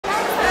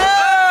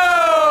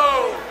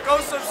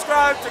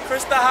subscribe to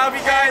Chris the Hobby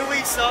Guy and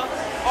Lisa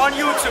on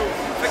YouTube.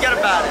 Forget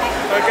about it.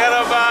 Forget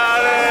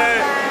about it.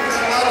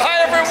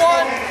 Hi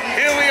everyone,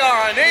 here we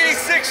are on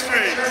 86th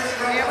Street.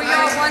 Here we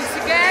are once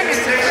again. It's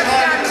a trip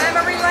down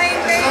memory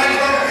lane, baby.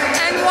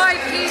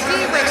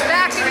 NYPD, we're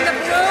back in the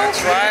blue.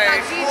 That's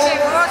right. We got DJ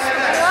Ross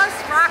with us,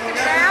 rocking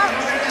it out.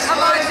 Come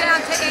on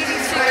down to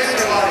 86th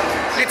Street.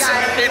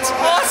 It's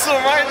awesome,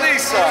 right,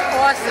 Lisa?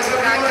 Awesome.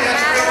 We got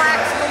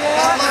Cadillacs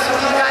galore.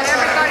 We got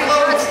everybody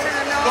dressed to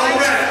the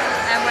nines.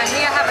 And we're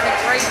here having a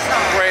great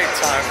time. Great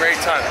time,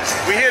 great time.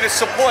 We're here to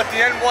support the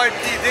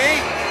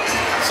NYPD.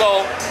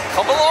 So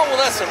come along with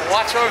us and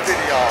watch our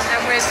video.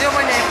 And we're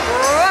doing it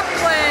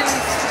Brooklyn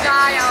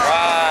style.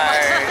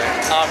 Right.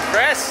 I'm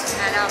Chris.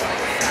 And I'm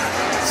Lisa.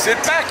 Sit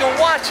back and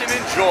watch and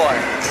enjoy.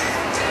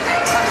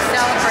 Come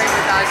celebrate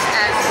with us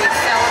as we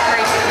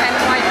celebrate the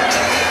NYPD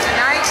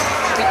tonight.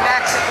 We'll be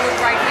back to blue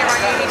right here on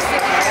 86th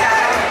Street,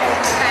 our own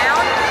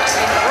hometown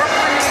in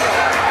Brooklyn, New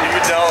York.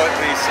 You know it,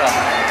 Lisa.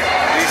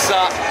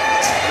 Lisa,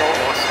 you're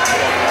awesome.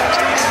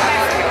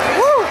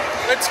 Woo!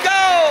 Let's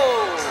go!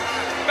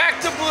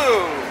 Back to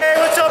blue. Hey,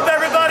 what's up,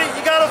 everybody?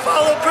 You gotta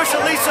follow Chris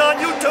and Lisa on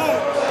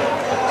YouTube.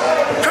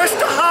 Chris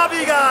the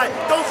Hobby Guy.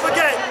 Don't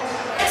forget.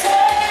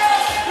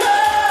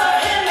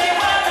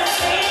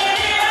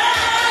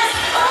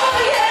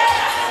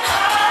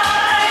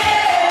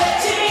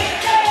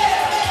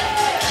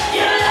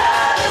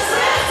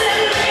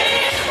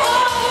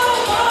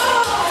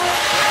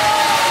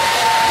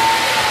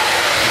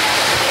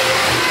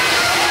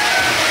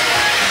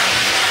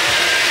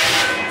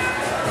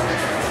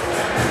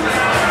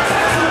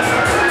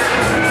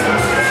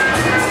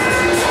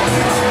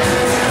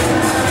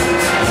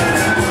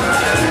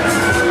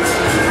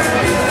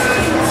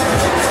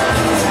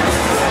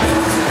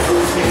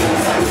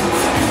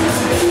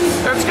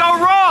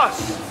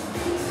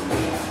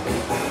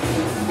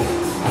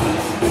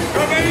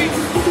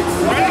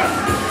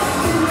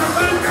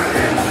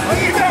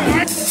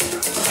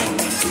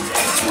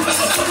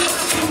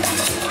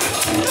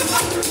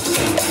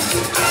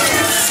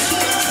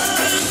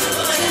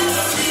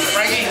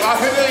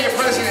 Your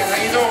president, how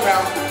you doing,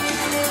 pal?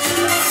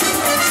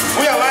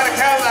 We got a lot of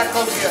Cadillac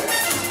folks here.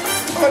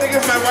 Oh, look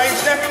at my wife,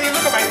 Stephanie.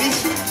 Look at my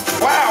niece.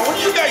 Wow, what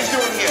are you guys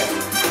doing here?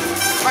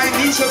 My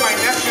niece and my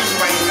nephews,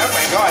 oh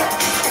my God.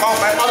 Oh,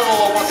 my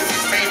mother-in-law wants to be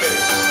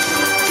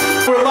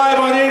famous. We're live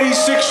on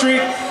 86th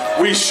Street.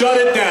 We shut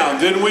it down,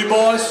 didn't we,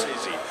 boss?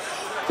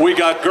 We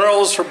got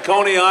girls from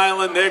Coney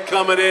Island. They're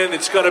coming in.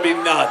 It's going to be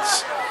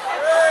nuts.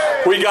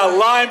 We got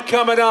Lime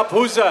coming up.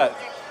 Who's that?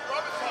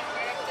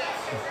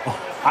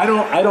 I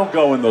don't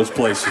go in those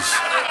places.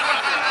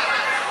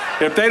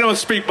 If they don't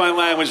speak my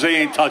language, they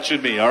ain't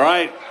touching me, all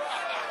right?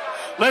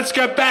 Let's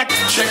get back.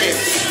 Check it.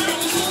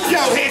 Yo,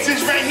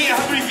 Hanson's right here.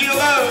 Hungry for your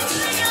love.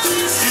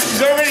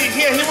 He's already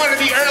here. He wanted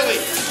to be early.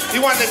 He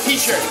wanted a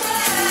t-shirt.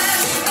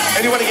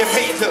 And he wanted to get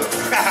paid too.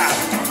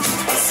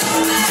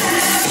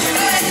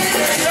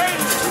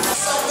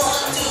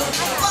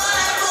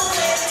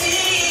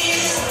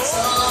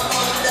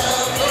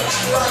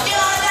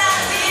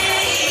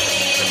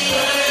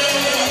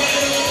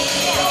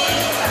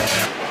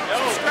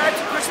 Subscribe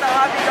to Chris the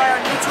Hobby Guy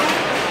on YouTube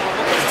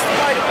because it's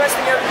probably the best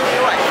thing ever in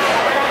your life.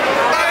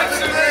 Hi,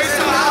 Chris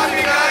the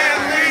Hobby Guy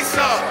and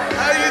Lisa.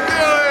 How you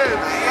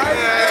doing?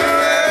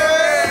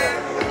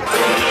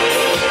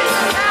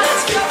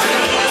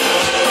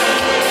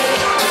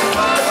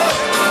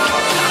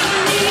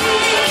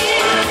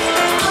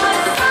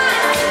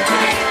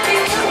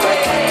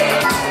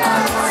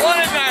 What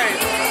a night.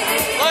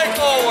 Like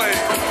always.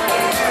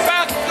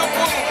 Back to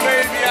blue,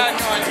 baby, out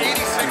here on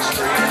 86th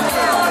Street.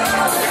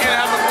 We're going to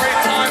have a great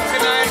time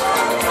tonight.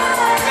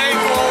 Thank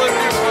all of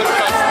you for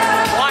just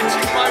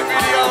watching my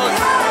videos.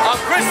 I'm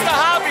Chris the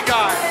Hobby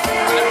Guy,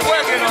 and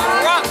we're going to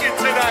rock it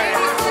tonight.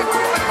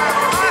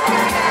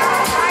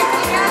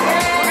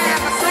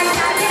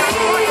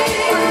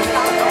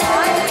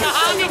 The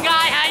Hobby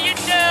Guy, how you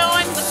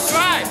doing?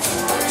 Subscribe.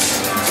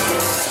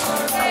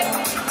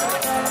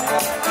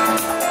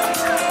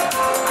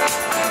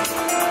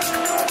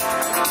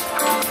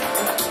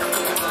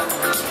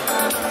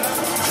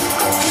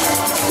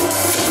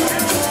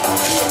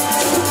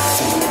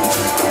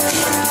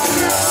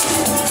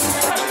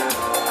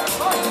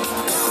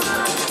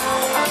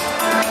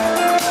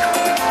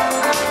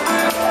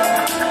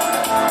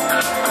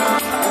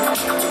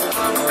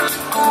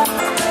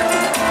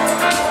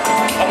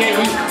 Okay,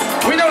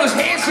 we noticed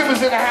Hanson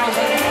was in the house.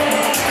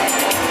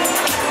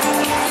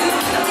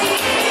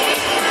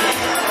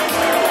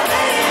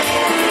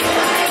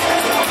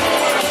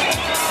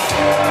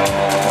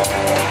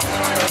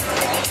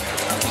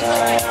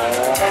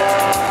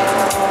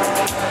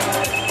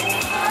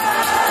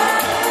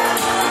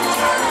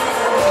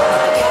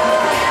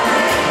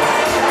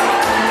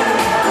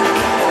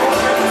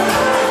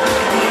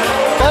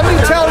 Let me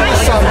tell you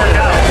something.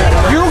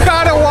 You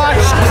gotta watch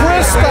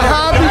Chris the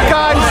Hobby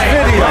Guy's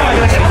video.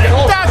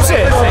 That's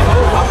it.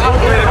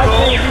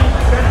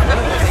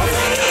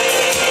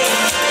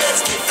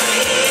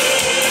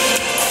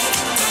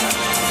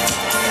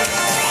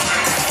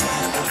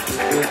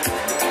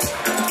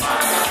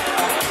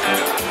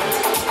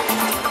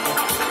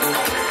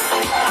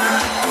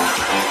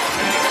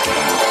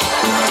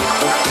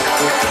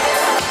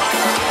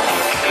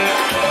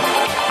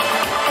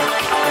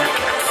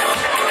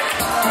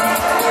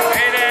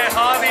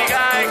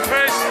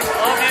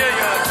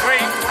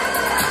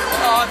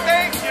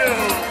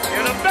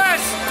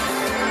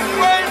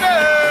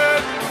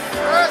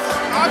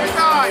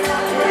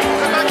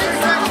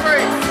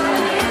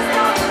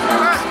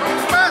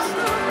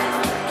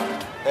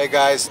 Hey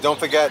guys, don't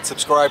forget,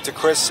 subscribe to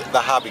Chris the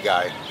Hobby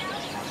Guy. Hey,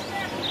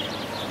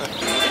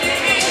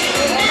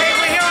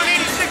 we're here on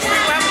 86th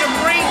Street. We're having a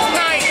great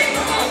night.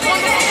 A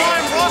wonderful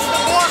time. Ross the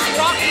Boss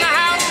rocking the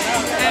house.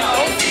 And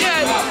don't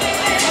forget,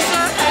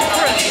 Lisa and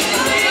Chris.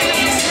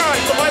 Subscribe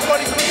to my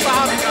buddy Chris the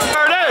Hobby Guy.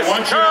 I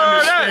want you to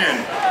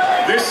understand,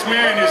 this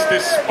man is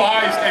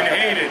despised and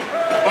hated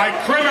by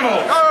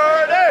criminals,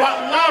 but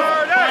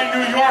loved by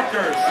New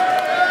Yorkers.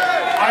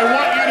 I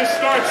want you to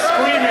start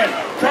screaming,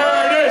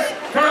 Curtis,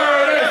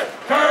 Curtis,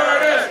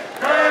 Curtis,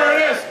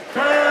 Curtis,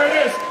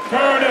 Curtis,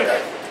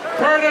 Curtis.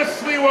 Curtis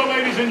Sliwa,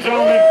 ladies and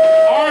gentlemen,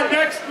 our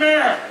next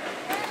mayor.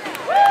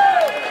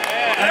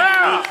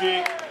 Yeah.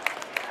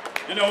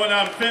 You know, when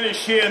I'm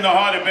finished here in the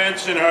heart of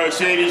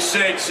Bensonhurst,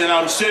 86, and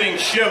I'm sitting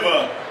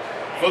shiver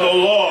for the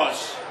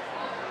loss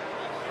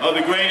of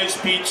the greatest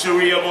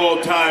pizzeria of all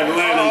time,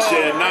 Lennon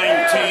said,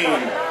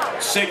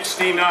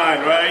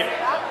 1969, right?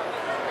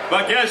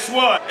 But guess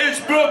what? It's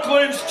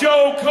Brooklyn's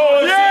Joe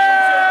Corsey.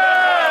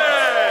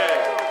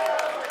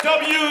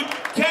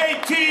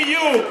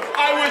 WKTU.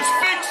 I was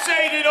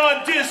fixated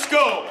on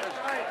disco.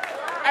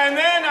 And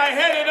then I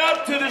headed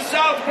up to the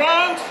South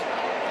Bronx,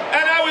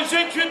 and I was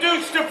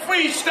introduced to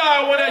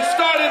freestyle when I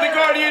started the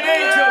Guardian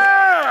Angels.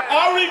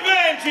 Our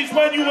revenge is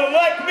when you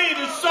elect me,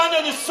 the son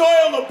of the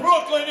soil of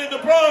Brooklyn and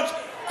the Bronx,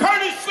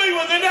 Curtis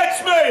Sliwa, the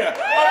next mayor of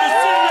the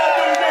city of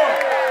New York.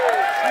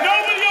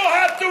 Nobody will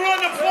have to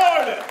run to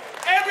Florida.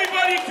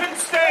 Everybody can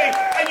stay,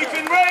 and you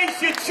can raise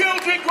your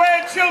children,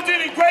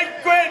 grandchildren, and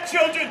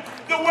great-grandchildren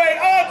the way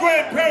our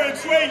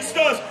grandparents raised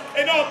us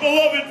in our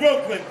beloved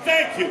Brooklyn.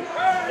 Thank you.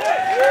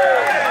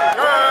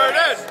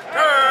 Curtis!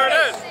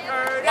 Curtis!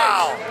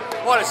 Wow,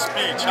 what a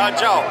speech, huh,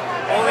 Joe?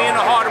 Only in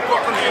the heart of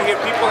Brooklyn do you hear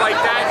people like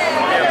that.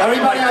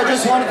 Everybody, I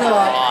just wanted to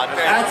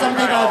add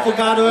something I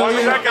forgot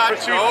earlier.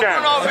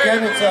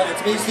 Again,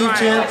 it's me, Steve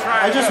Chan.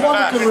 I just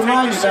wanted to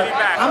remind you that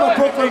I'm a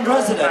Brooklyn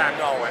resident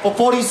for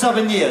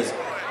 47 years.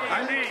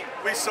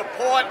 We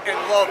support and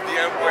love the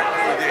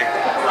NYPD. 100%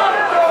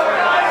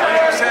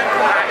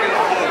 back in the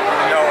blue.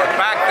 You know it.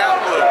 Back that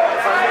blue.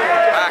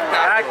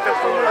 Back the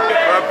blue.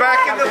 We're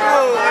back in the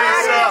blue,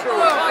 Lisa.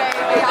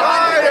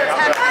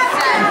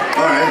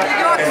 All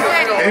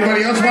right.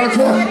 Anybody else want to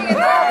talk?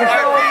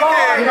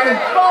 Anybody?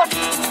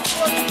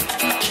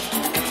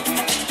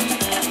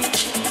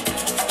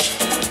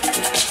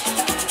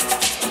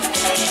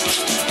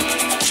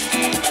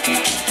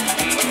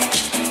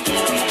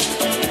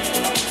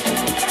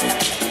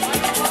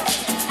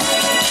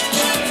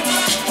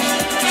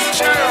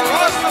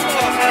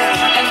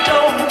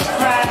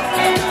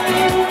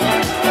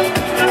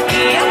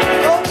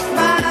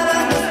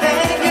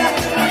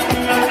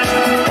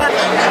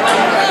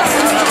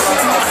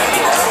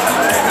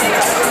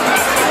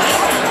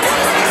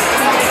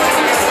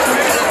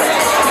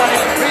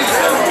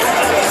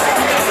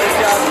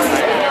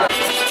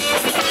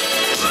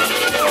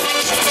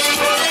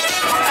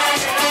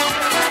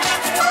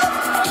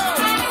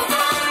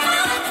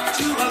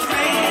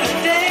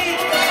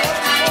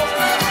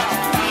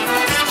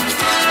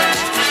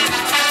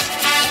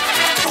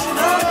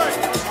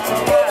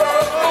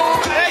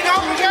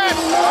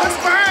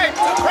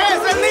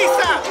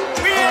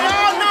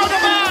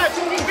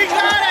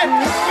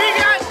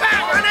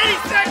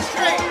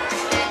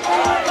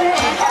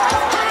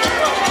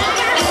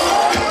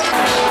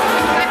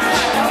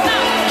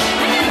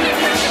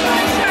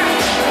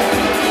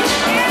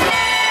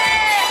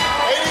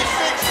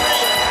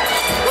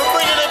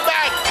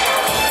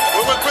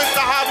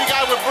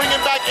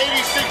 Bringing back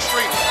 86th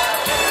Street.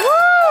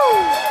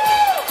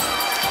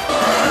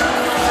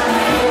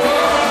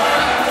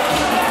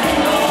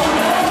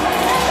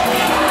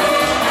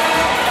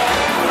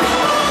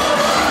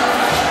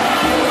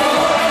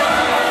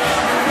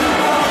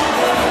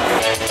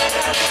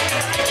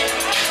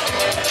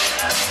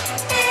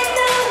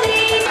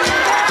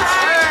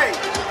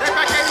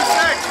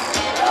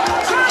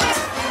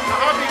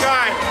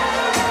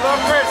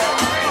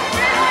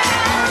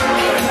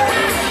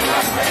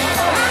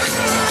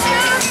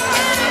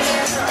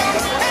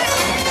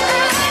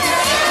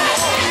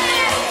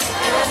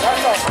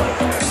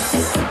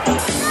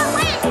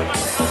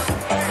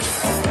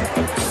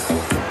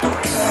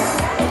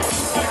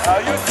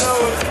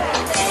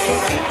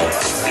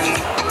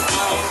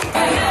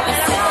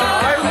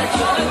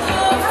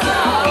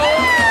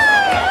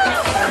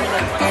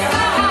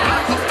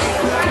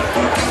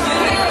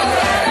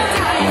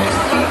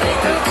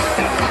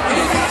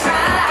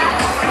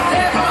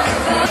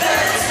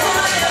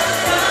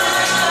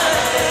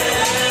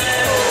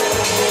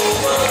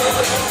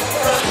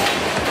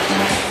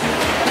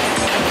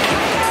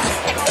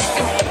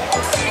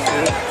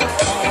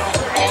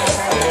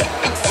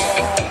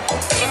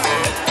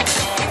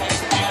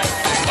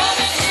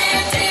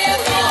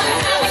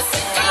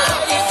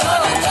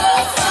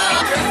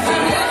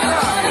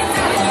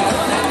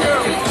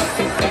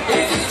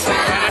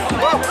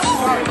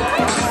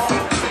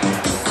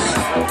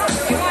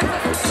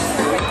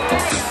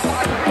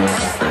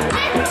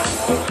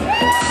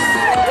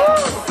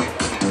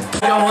 I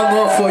got one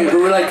more for you, but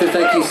we'd like to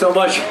thank you so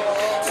much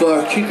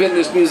for keeping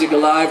this music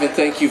alive, and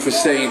thank you for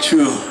staying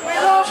true.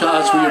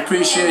 Charles, we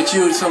appreciate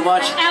you so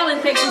much. Alan,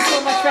 thank you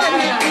so much for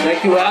having us.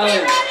 Thank you, Alan.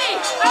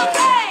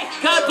 Okay.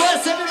 God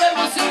bless everybody.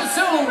 We'll see you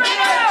soon.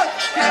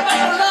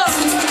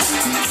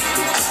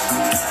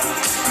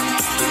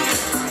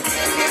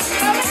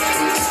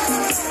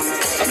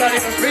 I'm not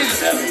even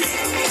breathing that.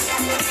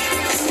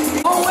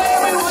 Oh, where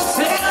we were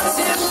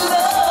dancing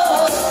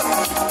love.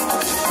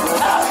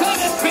 How could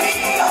it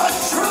be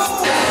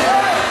untrue?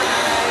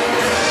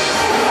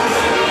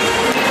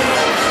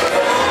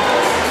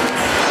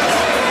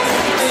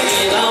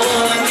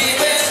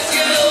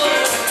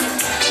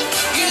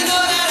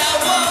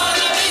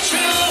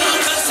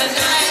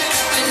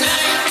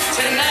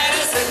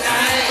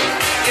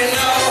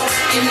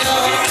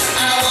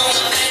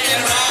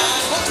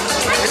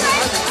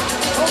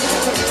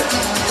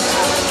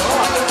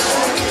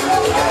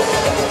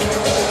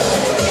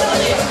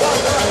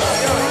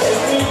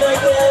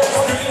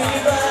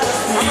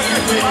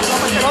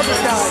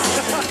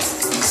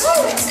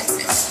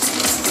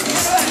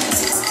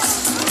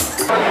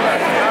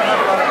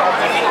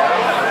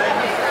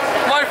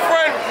 My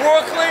friend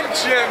Brooklyn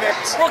Jimmy.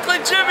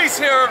 Brooklyn Jimmy's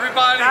here,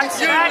 everybody.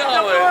 You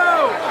know it.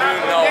 You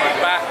know it.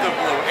 Back to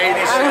Blue,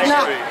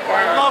 86th Street.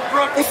 Love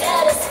Brooklyn.